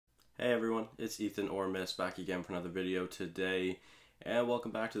Hey everyone, it's Ethan or Miss back again for another video today, and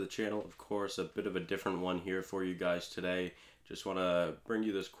welcome back to the channel. Of course, a bit of a different one here for you guys today. Just want to bring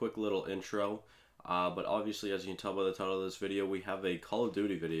you this quick little intro, but obviously as you can tell by the title of this video, we have a Call of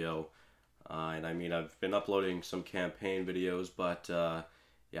Duty video, and I mean I've been uploading some campaign videos, but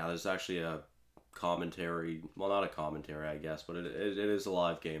yeah, there's actually a commentary, well not a commentary I guess, but it is a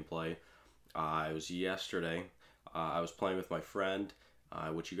live gameplay. It was yesterday. I was playing with my friend,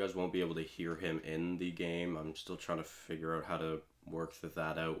 which you guys won't be able to hear him in the game. I'm still trying to figure out how to work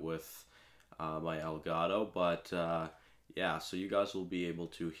that out with my Elgato, but yeah, so you guys will be able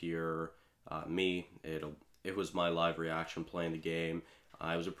to hear me. It was my live reaction playing the game.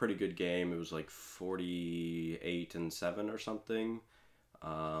 It was a pretty good game. It was like 48-7 or something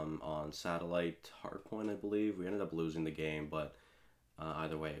on satellite hardpoint, I believe. We ended up losing the game, but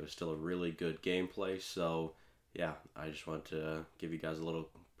either way, it was still a really good gameplay. So yeah, I just wanted to give you guys a little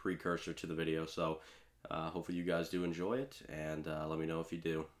precursor to the video, so hopefully you guys do enjoy it, and let me know if you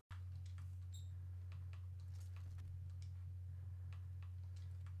do.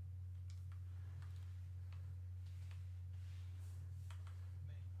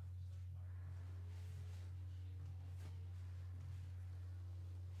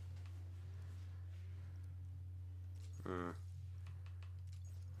 Mode.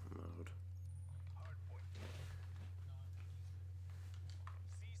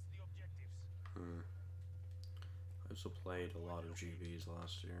 I also played a lot of GBs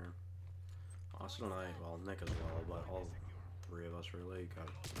last year. Austin and I, well, Nick as well, but all three of us really got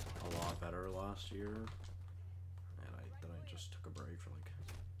a lot better last year. And then I just took a break for like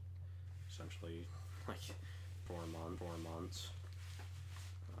essentially like 4 months.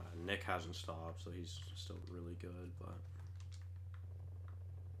 Nick hasn't stopped, so he's still really good, but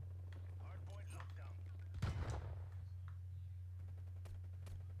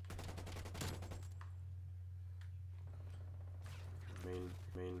I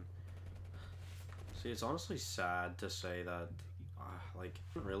mean, see, it's honestly sad to say that, like,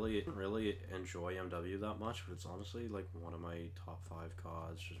 I didn't really enjoy MW that much, but it's honestly, like, one of my top 5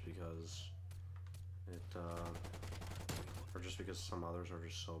 CODs, just because it, or just because some others are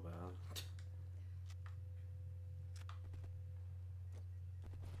just so bad.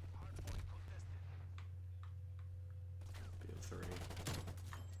 BO3.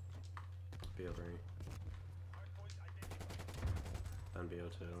 BO3. Then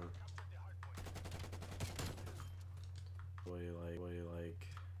BO2. What do you like?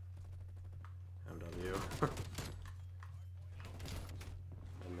 MW.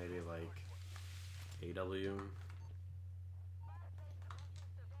 And maybe like AW.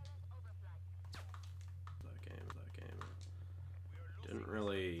 That game.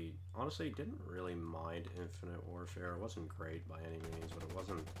 Honestly didn't really mind Infinite Warfare. It wasn't great by any means, but it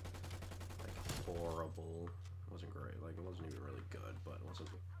wasn't like horrible. It wasn't great, like it wasn't even really good, but it wasn't.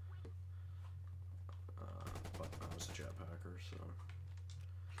 But I was a jetpacker, so.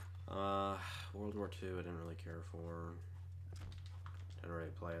 World War II I didn't really care for. Didn't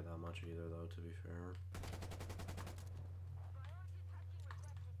really play it that much either, though, to be fair.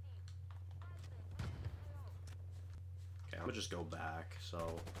 Okay, I'm gonna just go back,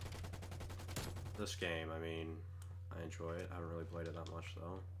 so. This game, I mean, I enjoy it. I haven't really played it that much,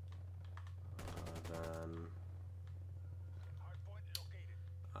 though. Then.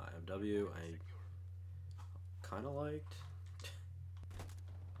 MW, I kind of liked.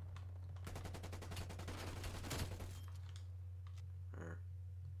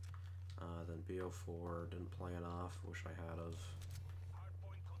 Then BO4 didn't play enough. Wish I had of.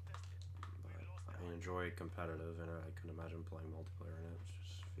 But I enjoy competitive, and I couldn't imagine playing multiplayer in it. It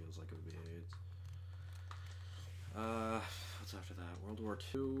just feels like it would be AIDS. What's after that? World War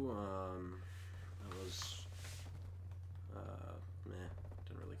II. That was. Meh.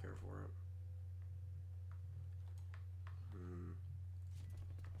 Didn't really care for it.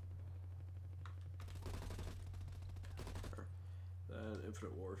 Then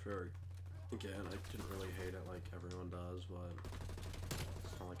Infinite Warfare. Again, I didn't really hate it like everyone does, but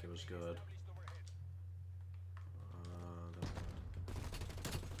it's not like it was good.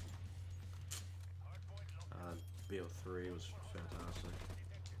 BO3 was fantastic.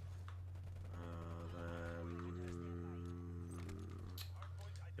 Then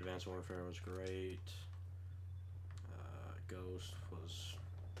Advanced Warfare was great. Ghost was,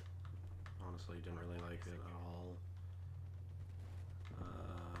 honestly, didn't really like it at all.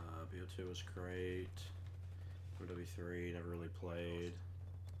 BO2 was great. MW3 never really played.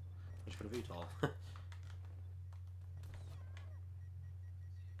 I just got a VTOL.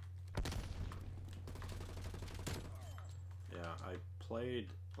 Yeah, I played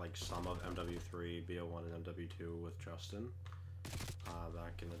like some of MW3, BO1, and MW2 with Justin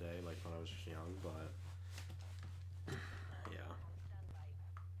back in the day, like when I was young, but yeah.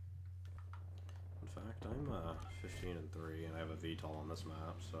 In fact, I'm 15-3, and I have a VTOL on this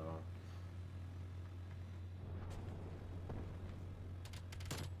map, so.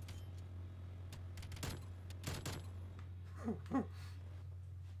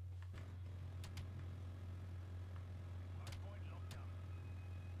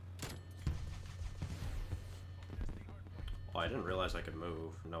 Oh, I didn't realize I could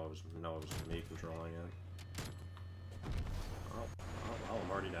move. No, it was me controlling it. Oh, well, I'm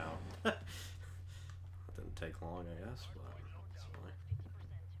already down. Didn't take long, I guess, but it's fine.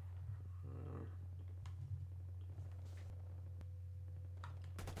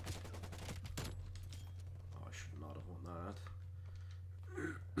 Oh, I should not have won that.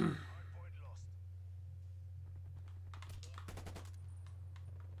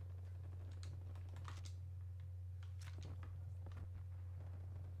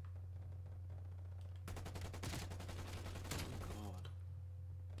 God.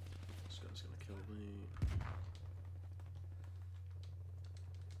 This guy's gonna kill me.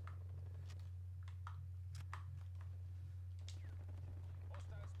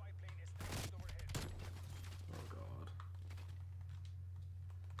 Oh God.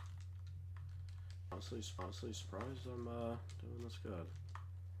 Honestly surprised I'm doing this good.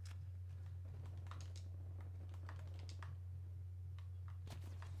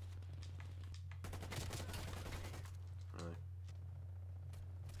 Really?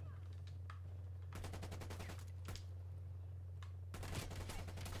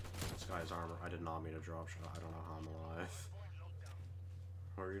 This guy's armor. I did not mean a drop shot. I don't know how I'm alive.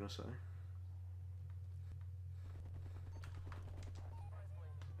 What were you gonna say?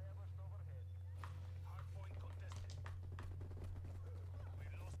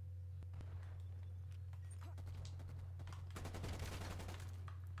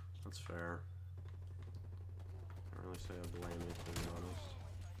 That's fair. Can't really say I blame you, to be honest.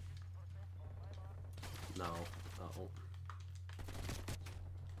 No. Uh-oh.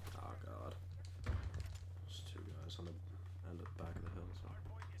 Oh God. There's two guys on the end of the back of the hill.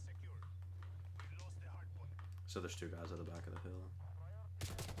 So there's two guys at the back of the hill.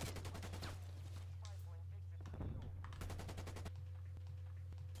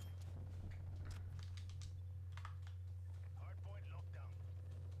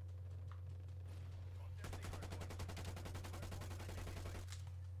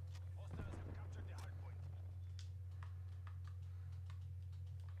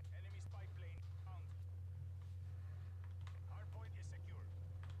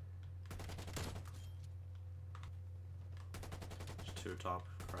 Two top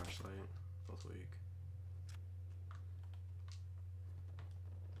crash site, both weak.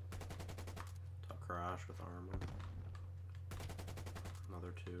 Top crash with armor.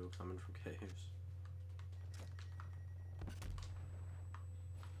 Another two coming from caves.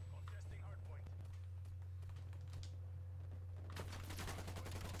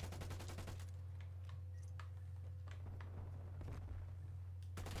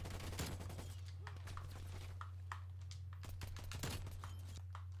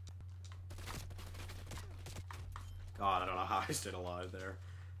 God, I don't know how I stayed alive there.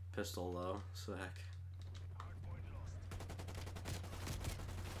 Pistol though, sick.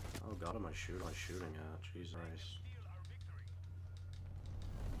 Oh God, am I shooting at? Jesus.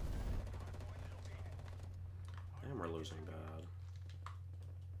 Damn, we're losing bad.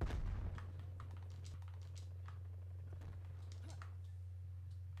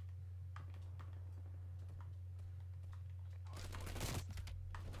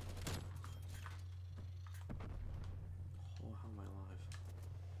 Oh, how am I alive?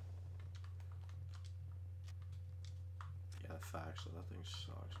 Yeah, facts, so that thing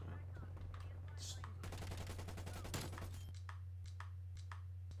sucks, man.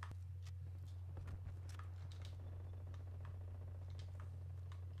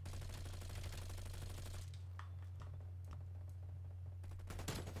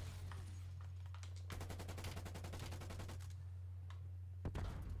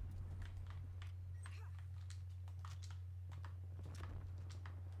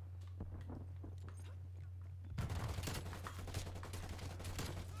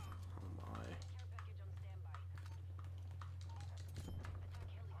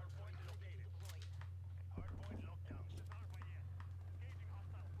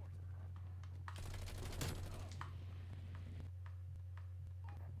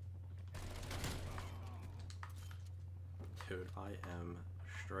 Dude, I am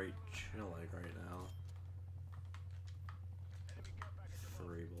straight chilling right now.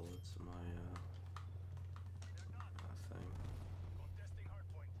 3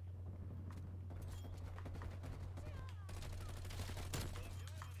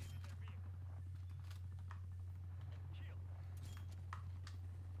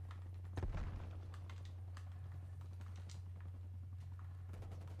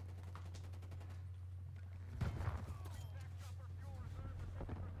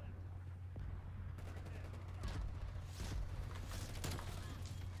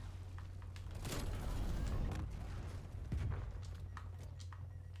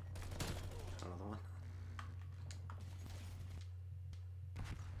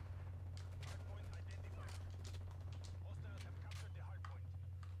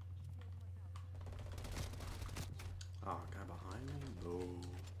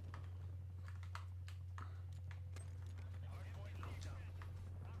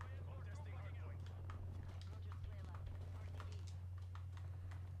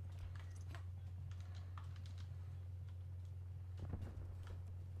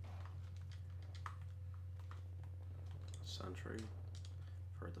 sentry.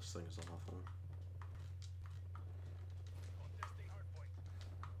 I've heard this thing is awful.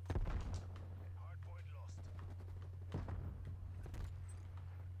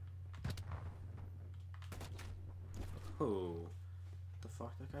 Oh, the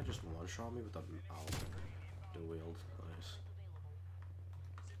fuck? That guy just one-shot me with the dual wield. Nice.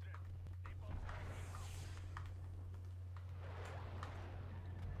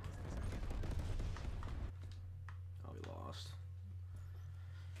 Oh, we lost.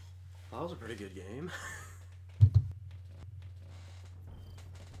 That was a pretty good game.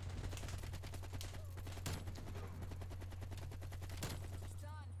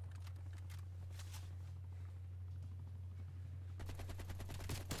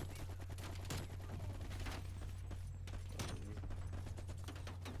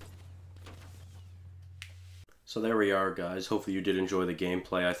 So there we are, guys. Hopefully you did enjoy the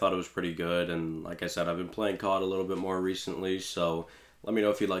gameplay. I thought it was pretty good, and like I said, I've been playing COD a little bit more recently, so let me know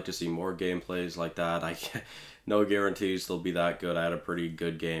if you'd like to see more gameplays like that. No guarantees they'll be that good. I had a pretty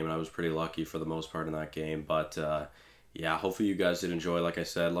good game, and I was pretty lucky for the most part in that game, but yeah, hopefully you guys did enjoy. Like I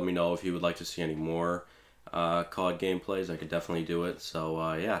said, let me know if you would like to see any more COD gameplays. I could definitely do it.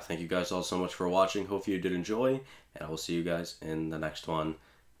 So yeah, thank you guys all so much for watching. Hopefully you did enjoy, and I will see you guys in the next one.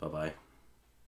 Bye-bye.